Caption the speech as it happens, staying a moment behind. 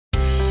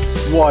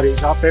What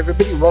is up,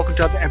 everybody? Welcome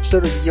to another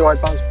episode of the UI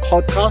Buzz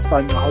podcast.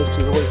 I'm your host,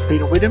 as always,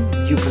 Peter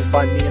Whittam. You can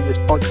find me in this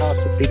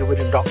podcast at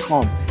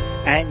peterwhittam.com.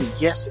 And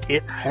yes,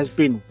 it has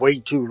been way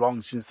too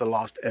long since the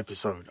last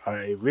episode.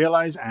 I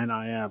realize and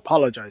I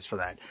apologize for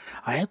that.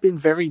 I have been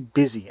very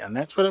busy, and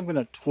that's what I'm going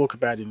to talk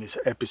about in this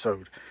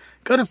episode.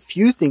 Got a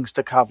few things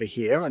to cover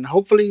here, and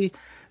hopefully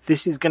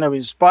this is going to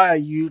inspire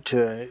you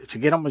to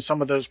get on with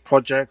some of those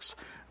projects,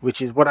 which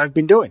is what I've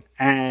been doing,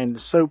 and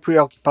so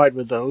preoccupied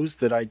with those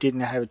that I didn't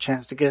have a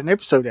chance to get an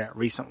episode out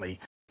recently.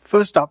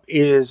 First up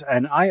is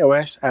an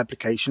iOS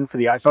application for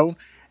the iPhone.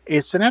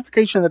 It's an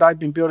application that I've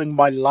been building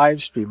my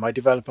live stream, my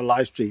developer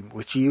live stream,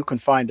 which you can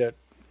find at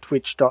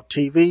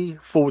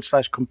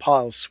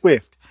twitch.tv/compile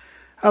Swift.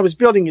 I was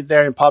building it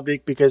there in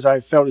public because I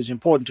felt it was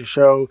important to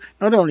show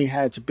not only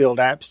how to build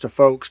apps to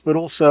folks, but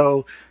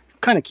also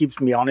kind of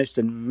keeps me honest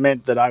and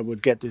meant that I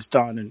would get this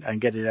done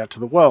and get it out to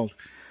the world.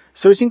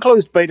 So it's in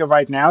closed beta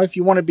right now. If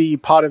you want to be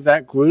part of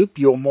that group,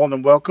 you're more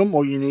than welcome.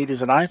 All you need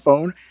is an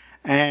iPhone.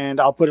 And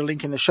I'll put a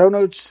link in the show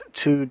notes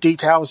to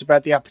details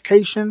about the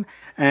application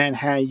and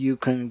how you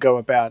can go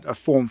about a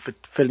form for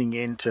filling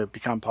in to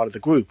become part of the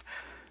group.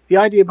 The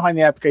idea behind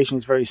the application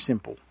is very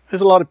simple.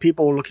 There's a lot of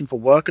people looking for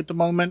work at the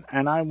moment,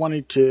 and I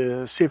wanted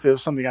to see if there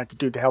was something I could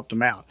do to help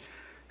them out.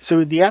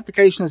 So the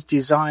application is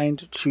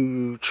designed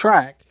to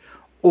track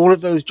all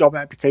of those job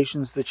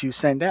applications that you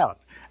send out,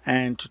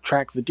 and to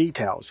track the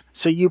details.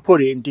 So you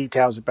put in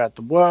details about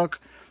the work,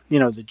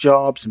 the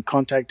jobs and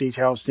contact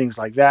details, things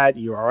like that,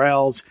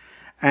 URLs,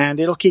 and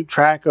it'll keep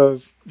track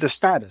of the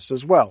status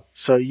as well.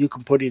 So you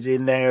can put it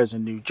in there as a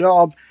new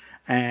job,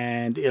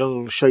 and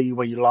it'll show you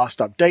when you last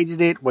updated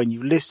it, when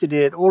you listed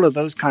it, all of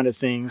those kind of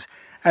things.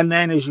 And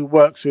then as you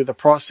work through the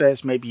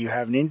process, maybe you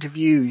have an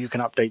interview, you can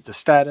update the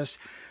status.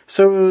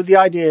 So the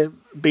idea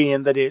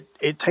being that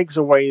it takes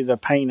away the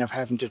pain of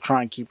having to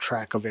try and keep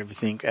track of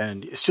everything,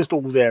 and it's just all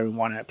there in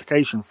one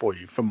application for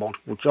you for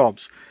multiple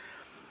jobs.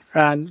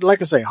 And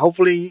like I say,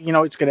 hopefully,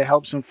 it's going to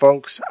help some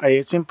folks.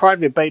 It's in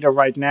private beta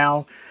right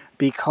now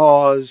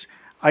because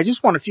I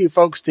just want a few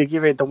folks to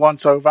give it the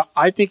once over.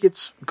 I think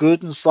it's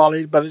good and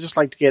solid, but I'd just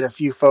like to get a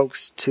few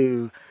folks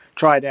to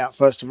try it out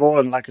first of all.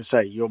 And like I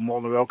say, you're more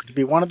than welcome to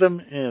be one of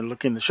them.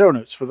 Look in the show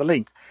notes for the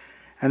link.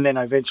 And then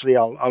eventually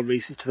I'll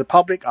release it to the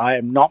public. I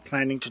am not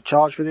planning to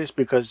charge for this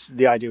because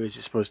the idea is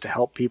it's supposed to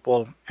help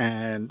people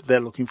and they're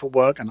looking for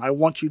work, and I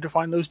want you to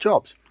find those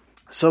jobs.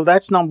 So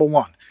that's number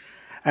one.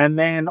 And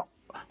then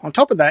on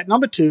top of that,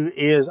 number two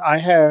is I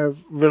have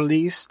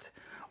released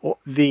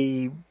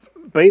the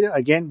beta,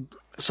 again,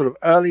 sort of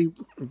early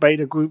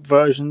beta group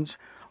versions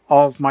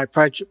of my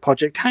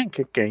Project Hank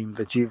game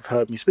that you've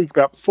heard me speak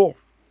about before.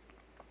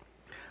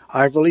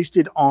 I've released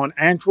it on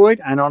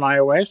Android and on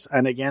iOS,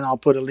 and again, I'll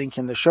put a link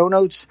in the show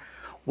notes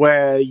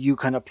where you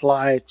can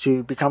apply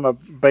to become a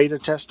beta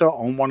tester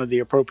on one of the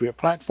appropriate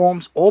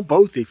platforms, or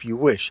both if you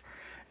wish.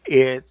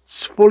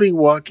 It's fully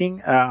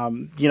working.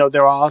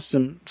 There are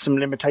some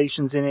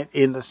limitations in it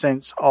in the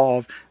sense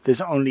of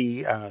there's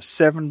only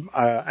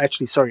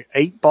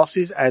 8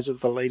 bosses as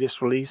of the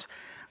latest release.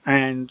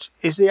 And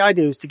the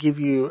idea is to give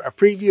you a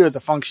preview of the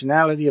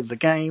functionality of the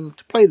game,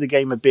 to play the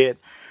game a bit.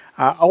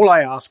 All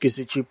I ask is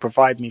that you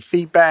provide me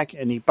feedback,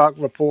 any bug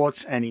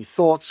reports, any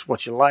thoughts,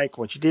 what you like,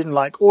 what you didn't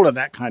like, all of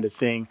that kind of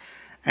thing.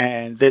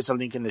 And there's a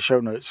link in the show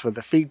notes for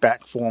the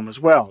feedback form as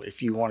well.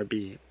 If you want to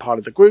be part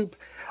of the group,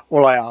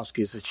 all I ask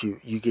is that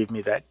you give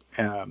me that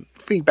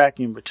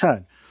feedback in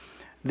return.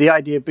 The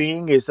idea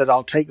being is that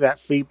I'll take that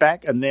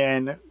feedback and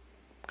then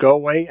go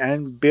away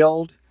and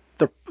build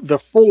the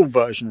full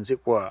version, as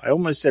it were. I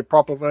almost said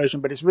proper version,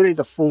 but it's really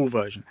the full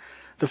version.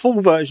 The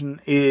full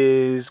version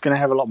is going to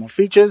have a lot more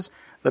features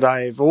that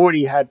I've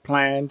already had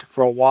planned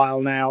for a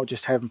while now,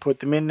 just haven't put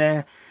them in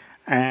there,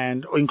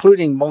 and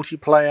including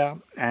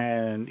multiplayer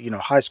and,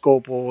 high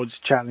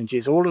scoreboards,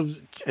 challenges, all of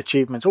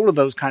achievements, all of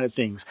those kind of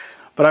things.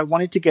 But I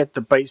wanted to get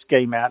the base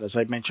game out, as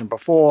I mentioned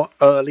before,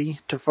 early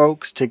to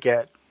folks to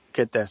get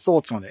their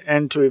thoughts on it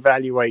and to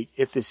evaluate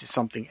if this is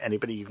something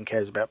anybody even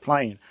cares about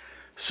playing.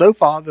 So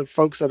far, the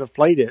folks that have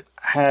played it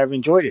have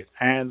enjoyed it,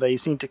 and they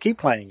seem to keep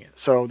playing it.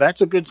 So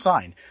that's a good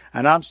sign.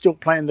 And I'm still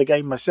playing the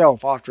game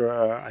myself after,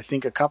 I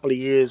think, a couple of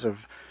years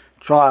of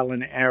trial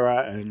and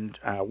error and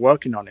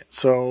working on it.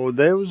 So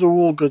those are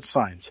all good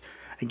signs.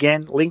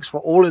 Again, links for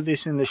all of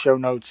this in the show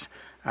notes.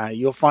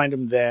 You'll find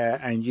them there,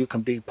 and you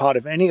can be part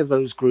of any of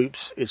those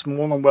groups. It's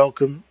more than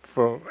welcome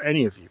for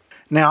any of you.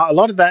 Now, a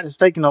lot of that has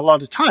taken a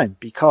lot of time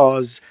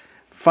because,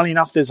 funny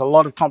enough, there's a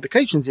lot of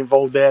complications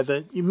involved there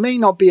that you may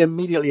not be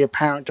immediately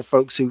apparent to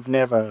folks who've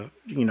never,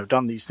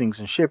 done these things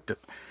and shipped it.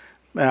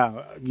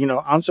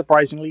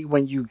 Unsurprisingly,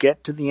 when you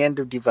get to the end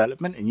of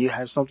development and you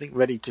have something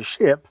ready to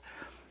ship,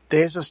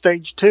 there's a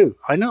stage 2.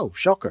 I know,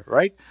 shocker,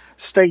 right?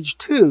 Stage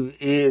 2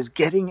 is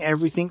getting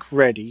everything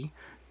ready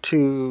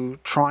to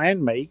try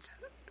and make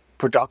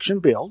production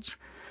builds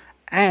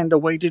and a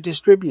way to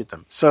distribute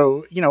them.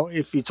 So,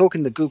 if you're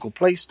talking the Google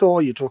Play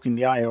Store, you're talking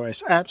the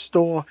iOS App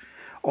Store,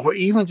 or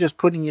even just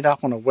putting it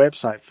up on a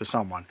website for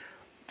someone,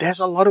 there's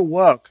a lot of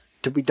work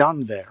to be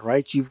done there,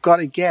 right? You've got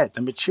to get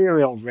the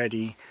material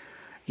ready.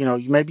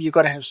 Maybe you've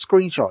got to have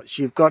screenshots.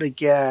 You've got to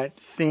get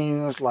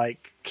things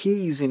like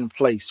keys in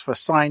place for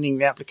signing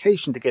the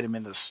application to get them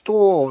in the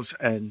stores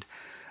and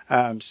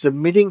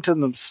submitting to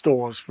the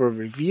stores for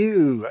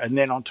review. And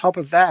then on top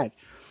of that,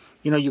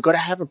 you've got to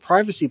have a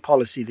privacy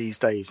policy these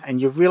days. And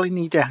you really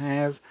need to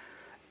have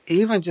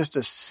even just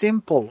a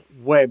simple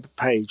web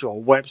page or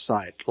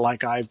website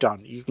like I've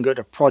done. You can go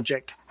to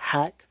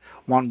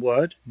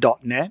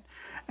projecthack.net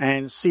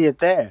and see it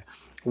there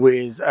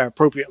with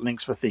appropriate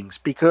links for things,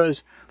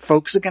 because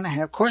folks are going to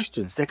have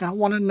questions. They're going to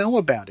want to know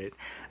about it.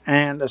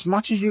 And as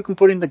much as you can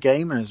put in the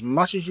game and as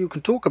much as you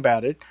can talk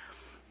about it,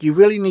 you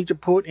really need to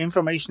put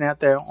information out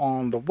there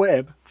on the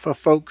web for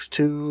folks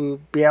to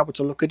be able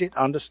to look at it,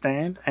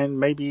 understand, and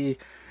maybe,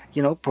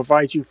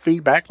 provide you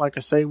feedback, like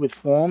I say, with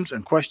forms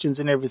and questions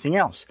and everything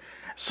else.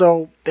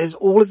 So there's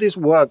all of this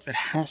work that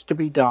has to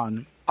be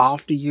done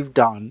after you've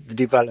done the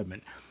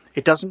development.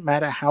 It doesn't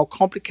matter how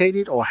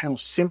complicated or how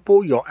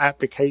simple your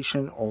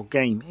application or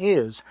game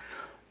is.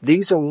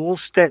 These are all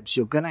steps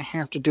you're going to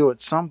have to do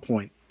at some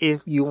point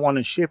if you want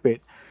to ship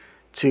it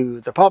to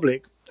the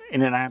public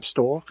in an app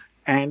store,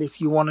 and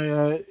if you want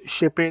to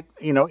ship it,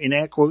 in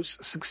air quotes,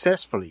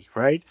 successfully,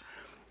 right?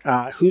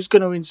 Who's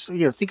going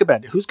to, think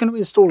about it. Who's going to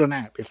install an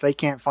app if they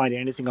can't find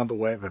anything on the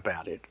web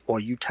about it, or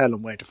you tell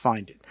them where to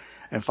find it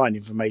and find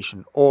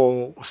information,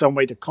 or some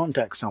way to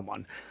contact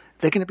someone?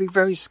 They're going to be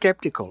very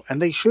skeptical,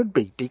 and they should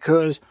be,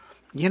 because,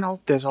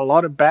 there's a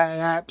lot of bad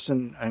apps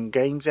and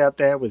games out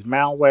there with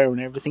malware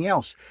and everything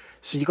else.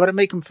 So you got to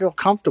make them feel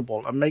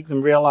comfortable and make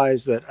them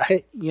realize that,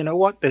 hey, you know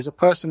what? There's a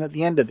person at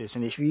the end of this,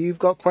 and if you've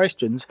got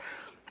questions,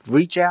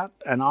 reach out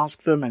and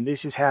ask them, and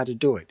this is how to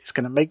do it. It's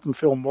going to make them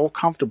feel more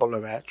comfortable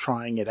about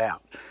trying it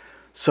out.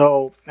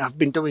 So I've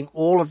been doing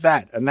all of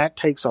that, and that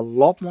takes a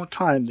lot more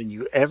time than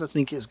you ever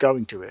think it's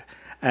going to.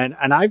 And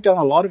I've done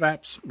a lot of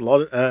apps,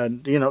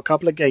 a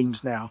couple of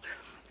games now,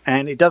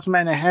 and it doesn't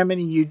matter how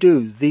many you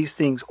do, these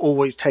things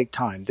always take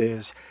time.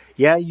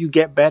 You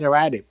get better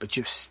at it, but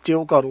you've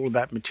still got all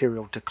that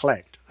material to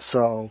collect.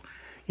 So,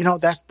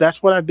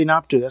 that's what I've been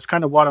up to. That's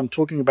kind of what I'm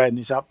talking about in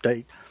this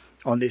update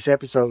on this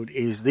episode,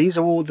 is these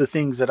are all the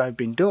things that I've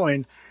been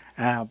doing.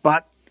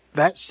 But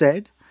that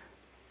said,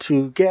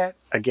 to get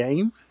a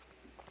game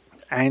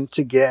and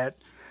to get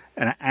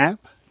an app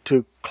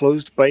to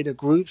closed beta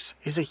groups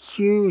is a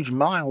huge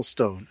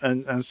milestone,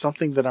 and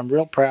something that I'm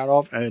real proud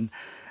of and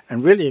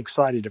really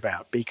excited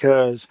about,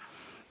 because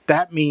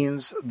that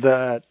means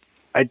that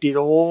I did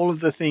all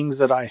of the things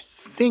that I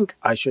think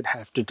I should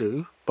have to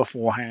do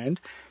beforehand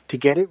to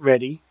get it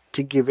ready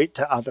to give it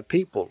to other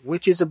people,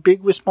 which is a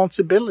big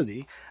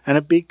responsibility and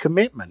a big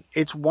commitment.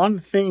 It's one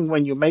thing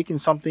when you're making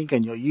something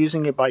and you're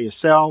using it by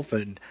yourself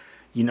and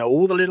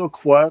all the little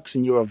quirks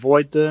and you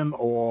avoid them,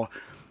 or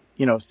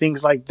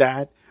things like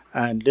that,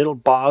 and little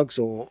bugs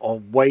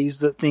or ways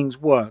that things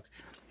work.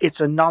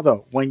 It's another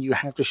when you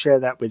have to share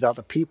that with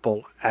other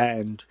people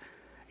and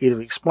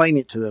either explain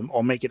it to them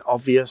or make it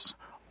obvious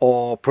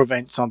or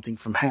prevent something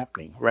from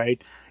happening,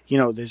 right?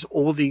 There's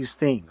all these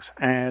things.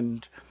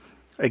 And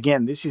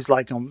again, this is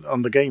like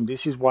on the game.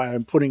 This is why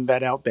I'm putting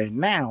that out there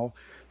now,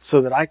 so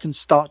that I can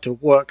start to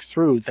work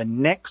through the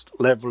next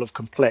level of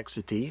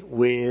complexity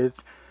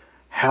with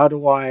how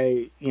do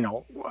I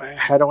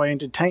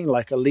entertain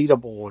like a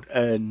leaderboard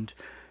and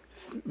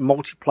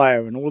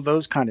multiplayer and all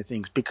those kind of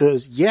things,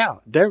 because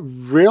they're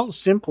real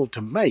simple to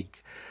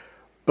make,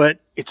 but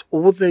it's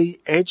all the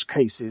edge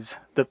cases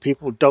that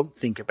people don't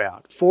think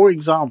about. For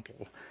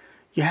example,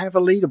 you have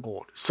a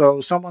leaderboard,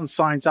 so someone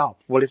signs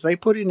up. Well, if they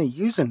put in a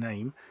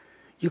username,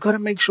 you've got to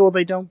make sure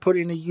they don't put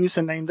in a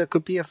username that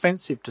could be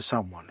offensive to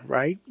someone,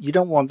 right? You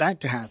don't want that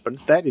to happen.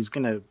 That is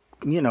going to,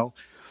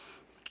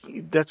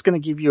 that's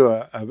going to give you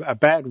a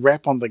bad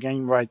rep on the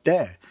game right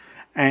there.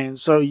 And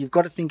so you've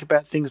got to think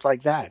about things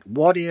like that.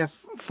 What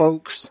if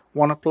folks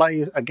want to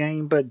play a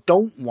game but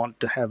don't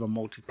want to have a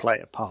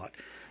multiplayer part?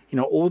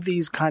 All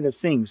these kind of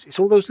things. It's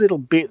all those little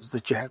bits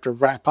that you have to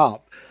wrap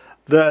up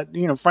that,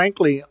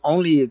 frankly,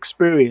 only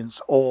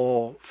experience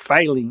or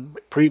failing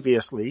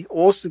previously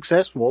or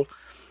successful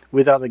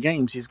with other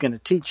games is going to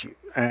teach you.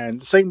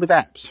 And the same with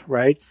apps,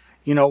 right?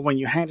 When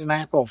you hand an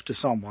app off to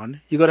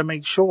someone, you got to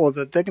make sure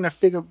that they're going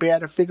to be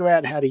able to figure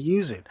out how to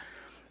use it.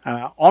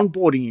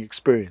 Onboarding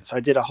experience. I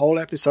did a whole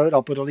episode.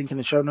 I'll put a link in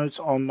the show notes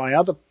on my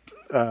other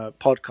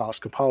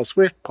podcast, Compile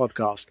Swift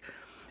podcast,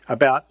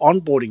 about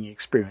onboarding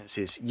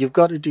experiences. You've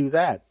got to do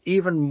that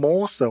even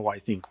more so, I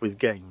think, with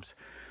games.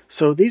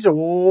 So these are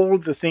all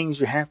the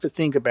things you have to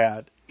think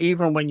about,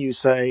 even when you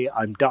say,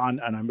 I'm done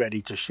and I'm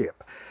ready to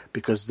ship,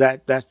 because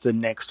that's the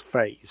next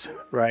phase,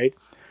 right?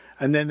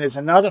 And then there's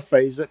another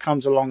phase that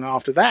comes along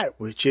after that,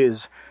 which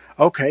is,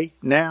 okay,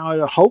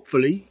 now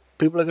hopefully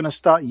people are going to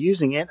start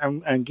using it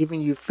and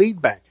giving you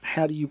feedback.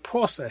 How do you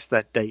process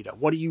that data?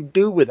 What do you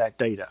do with that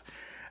data?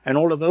 And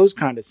all of those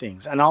kind of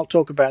things. And I'll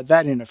talk about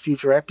that in a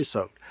future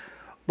episode.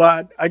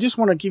 But I just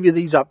want to give you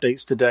these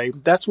updates today.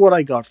 That's what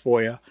I got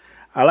for you.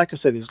 Like I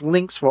said, there's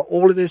links for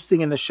all of this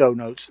thing in the show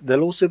notes.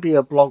 There'll also be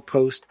a blog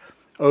post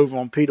over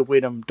on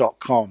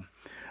peterwitham.com.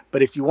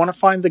 But if you want to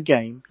find the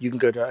game, you can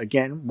go to,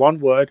 again, one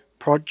word,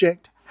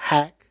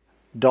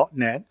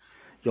 projecthack.net.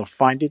 You'll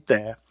find it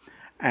there.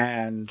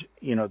 And,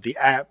 the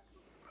app,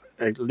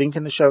 a link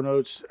in the show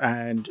notes,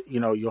 and,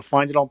 you'll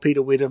find it on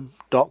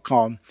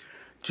peterwitham.com.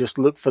 Just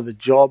look for the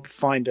Job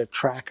Finder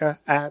Tracker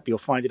app. You'll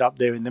find it up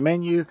there in the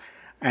menu.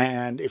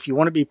 And if you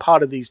want to be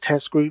part of these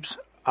test groups,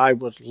 I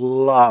would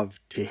love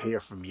to hear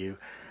from you.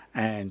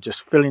 And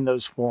just fill in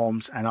those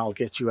forms, and I'll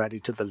get you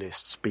added to the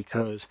lists,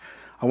 because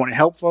I want to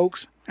help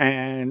folks,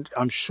 and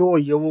I'm sure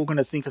you're all going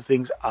to think of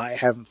things I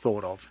haven't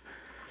thought of.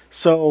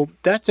 So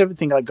that's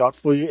everything I got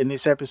for you in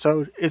this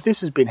episode. If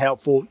this has been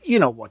helpful, you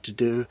know what to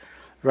do,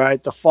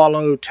 right? The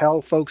follow,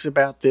 tell folks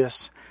about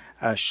this,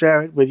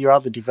 share it with your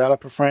other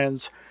developer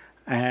friends,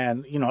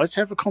 and, let's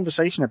have a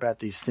conversation about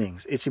these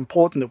things. It's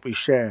important that we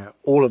share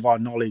all of our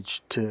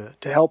knowledge to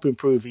help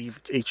improve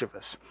each of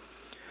us.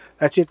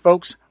 That's it,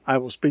 folks. I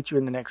will speak to you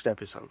in the next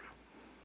episode.